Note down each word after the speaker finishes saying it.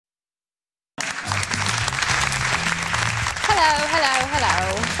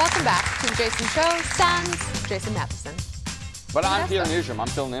Welcome back to the Jason Show. Sans Jason Matheson. But I'm Peter Newsham. I'm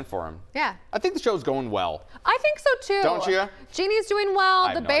filling in for him. Yeah. I think the show's going well. I think so too. Don't you? Jeannie's doing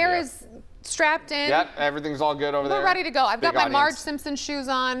well. The bear is strapped in. Yep, everything's all good over there. We're ready to go. I've got my audience. Marge Simpson shoes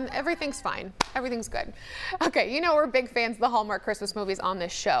on. Everything's fine. Everything's good. Okay, you know we're big fans of the Hallmark Christmas movies on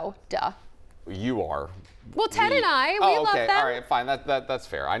this show. Duh. You are. Well, Ted and I, we love them. All right, fine. That's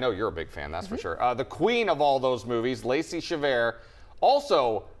fair. I know you're a big fan, that's for sure. The queen of all those movies, Lacey Chabert,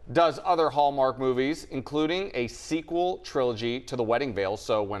 also does other Hallmark movies, including a sequel trilogy to The Wedding Veil.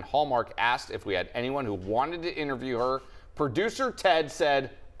 So when Hallmark asked if we had anyone who wanted to interview her, producer Ted said,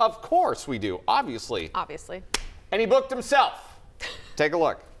 of course we do, obviously. Obviously. And he booked himself. Take a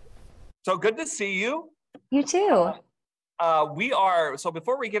look. So good to see you. You too. So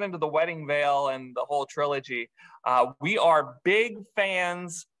before we get into The Wedding Veil and the whole trilogy, we are big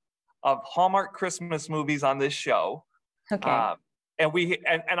fans of Hallmark Christmas movies on this show. Okay.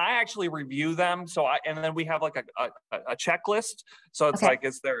 And I actually review them. And then we have like a checklist. So it's like,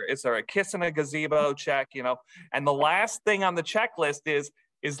 is there a kiss in a gazebo check, you know? And the last thing on the checklist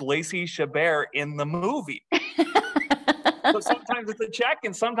is Lacey Chabert in the movie. So sometimes it's a check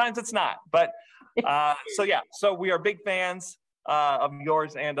and sometimes it's not. But so we are big fans of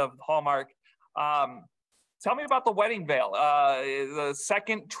yours and of Hallmark. Tell me about The Wedding Veil, the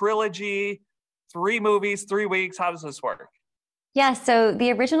second trilogy, 3 movies, 3 weeks. How does this work? Yeah, so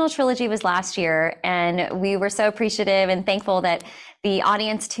the original trilogy was last year, and we were so appreciative and thankful that the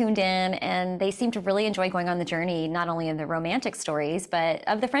audience tuned in, and they seemed to really enjoy going on the journey, not only of the romantic stories, but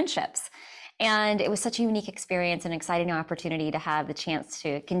of the friendships. And it was such a unique experience and exciting opportunity to have the chance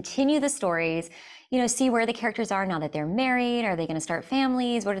to continue the stories, you know, see where the characters are now that they're married. Are they going to start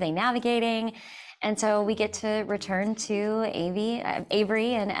families? What are they navigating? And so we get to return to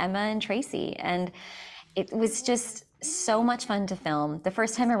Avery and Emma and Tracy. And it was just so much fun to film. The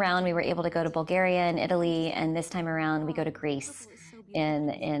first time around, we were able to go to Bulgaria and Italy, and this time around, we go to Greece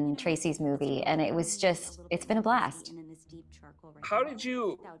in Tracy's movie. And it was it's been a blast. How did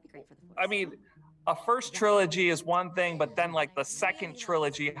you, I mean, a first trilogy is one thing, but then like the second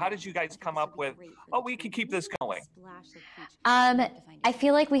trilogy, how did you guys come up with, we can keep this going? I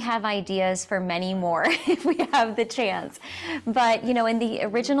feel like we have ideas for many more if we have the chance. But, you know, in the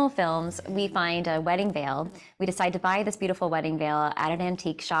original films, we find a wedding veil. We decide to buy this beautiful wedding veil at an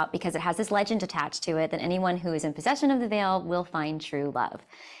antique shop because it has this legend attached to it that anyone who is in possession of the veil will find true love.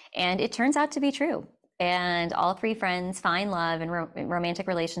 And it turns out to be true. And all 3 friends find love and romantic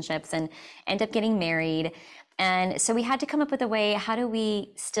relationships and end up getting married. And so we had to come up with a way, how do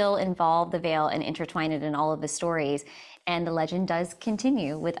we still involve the veil and intertwine it in all of the stories? And the legend does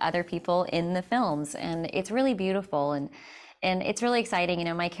continue with other people in the films. And it's really beautiful. And it's really exciting. You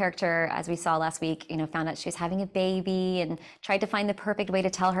know, my character, as we saw last week, you know, found out she was having a baby and tried to find the perfect way to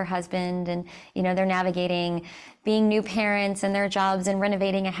tell her husband. And, you know, they're navigating being new parents and their jobs and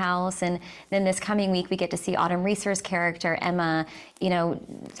renovating a house. And then this coming week, we get to see Autumn Reeser's character, Emma, you know,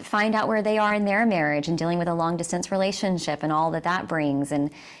 find out where they are in their marriage and dealing with a long distance relationship and all that brings.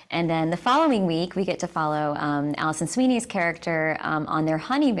 And then the following week, we get to follow Alison Sweeney's character on their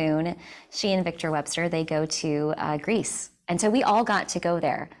honeymoon. She and Victor Webster, they go to Greece. And so we all got to go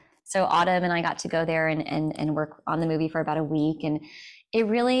there. So Autumn and I got to go there and work on the movie for about a week. And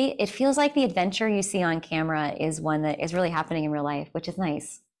it feels like the adventure you see on camera is one that is really happening in real life, which is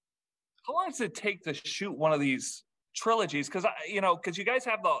nice. How long does it take to shoot one of these trilogies? Because you guys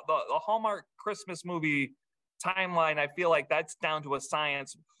have the Hallmark Christmas movie timeline. I feel like that's down to a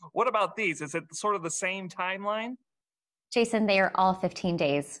science. What about these? Is it sort of the same timeline? Jason, they are all 15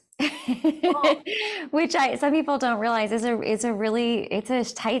 days, which some people don't realize is a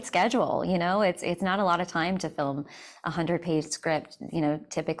tight schedule. You know, it's not a lot of time to film a 100-page script, you know,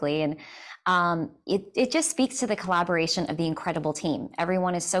 typically. And it just speaks to the collaboration of the incredible team.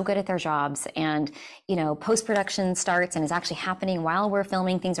 Everyone is so good at their jobs, and, you know, post-production starts and is actually happening while we're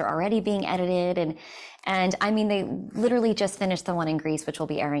filming. Things are already being edited. And I mean, they literally just finished the one in Greece, which will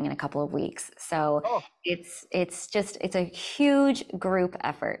be airing in a couple of weeks. So it's a huge group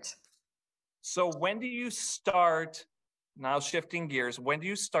effort. So when do you start, now shifting gears, when do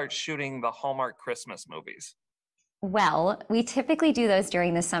you start shooting the Hallmark Christmas movies? Well, we typically do those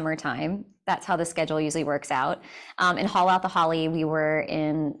during the summertime. That's how the schedule usually works out. In Haul Out the Holly,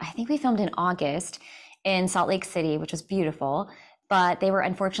 I think we filmed in August in Salt Lake City, which was beautiful. But they were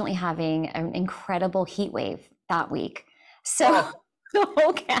unfortunately having an incredible heat wave that week. So the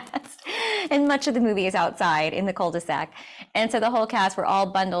whole cast And much of the movie is outside in the cul-de-sac. And so the whole cast, we're all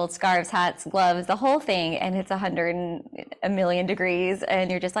bundled, scarves, hats, gloves, the whole thing. And it's 100 degrees. And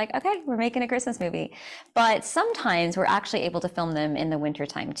you're just like, okay, we're making a Christmas movie. But sometimes we're actually able to film them in the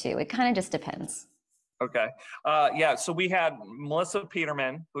wintertime too. It kind of just depends. Okay. Yeah. So we had Melissa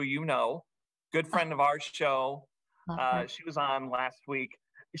Peterman, who you know, good friend of our show. She was on last week.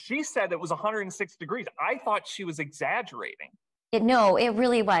 She said it was 106 degrees. I thought she was exaggerating. No, it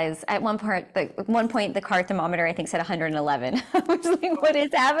really was. At one point, the car thermometer, I think, said 111. I was like, what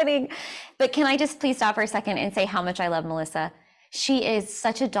is happening? But can I just please stop for a second and say how much I love Melissa? She is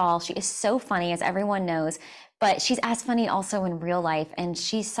such a doll. She is so funny, as everyone knows, but she's as funny also in real life. And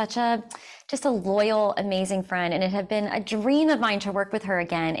she's such just a loyal, amazing friend. And it had been a dream of mine to work with her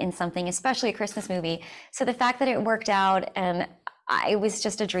again in something, especially a Christmas movie. So the fact that it worked out, and it was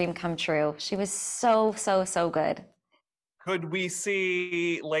just a dream come true. She was so, so, so good. Could we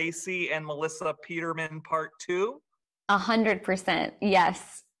see Lacey and Melissa Peterman part 2? 100%,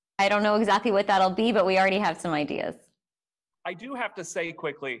 yes. I don't know exactly what that'll be, but we already have some ideas. I do have to say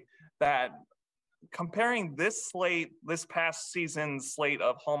quickly that comparing this past season's slate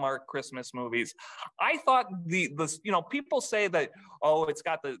of Hallmark Christmas movies, I thought people say that, oh, it's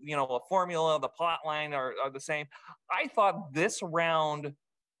got the, a formula, the plot line are the same. I thought this round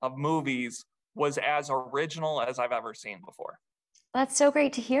of movies was as original as I've ever seen before. That's so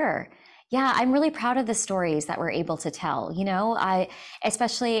great to hear. Yeah, I'm really proud of the stories that we're able to tell,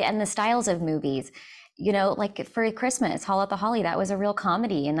 especially in the styles of movies. Like for Christmas, Hall at the Holly, that was a real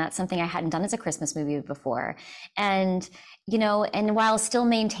comedy, and that's something I hadn't done as a Christmas movie before. And, and while still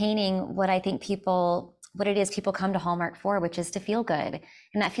maintaining what I think what it is people come to Hallmark for, which is to feel good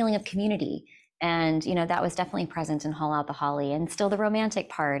and that feeling of community. And, that was definitely present in Hall at the Holly, and still the romantic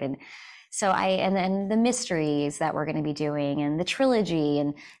part. And so and then the mysteries that we're going to be doing, and the trilogy.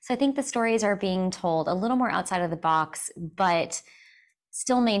 And so I think the stories are being told a little more outside of the box, but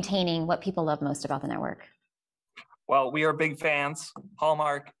still maintaining what people love most about the network. Well, we are big fans,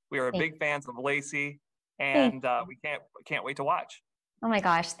 Hallmark. We are big fans of Lacey, and we can't wait to watch. Oh my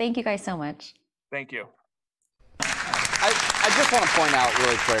gosh, thank you guys so much. Thank you. I just want to point out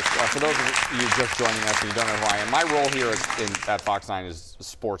really quick, for those of you just joining us and you don't know who I am, my role here at Fox 9 is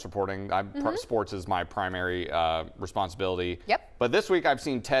sports reporting. Sports is my primary responsibility. Yep. But this week I've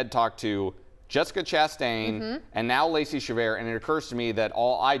seen Ted talk to Jessica Chastain and now Lacey Chabert, and it occurs to me that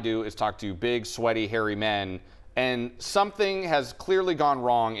all I do is talk to big, sweaty, hairy men, and something has clearly gone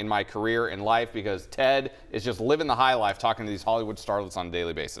wrong in my career and life, because Ted is just living the high life talking to these Hollywood starlets on a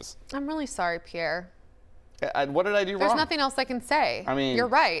daily basis. I'm really sorry, Pierre. What did I do wrong? There's nothing else I can say. I mean, you're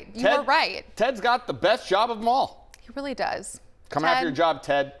right. You were right. Ted's got the best job of them all. He really does. Come after your job,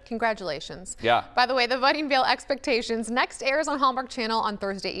 Ted. Congratulations. Yeah. By the way, The Wedding Veil Expectations next airs on Hallmark Channel on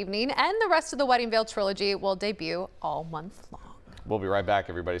Thursday evening, and the rest of the Wedding Veil trilogy will debut all month long. We'll be right back,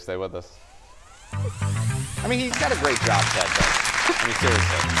 everybody. Stay with us. I mean, he's got a great job, Ted, though. I mean,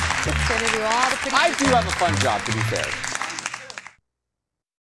 seriously. It's going to do all the pretty. I do have a fun job, to be fair.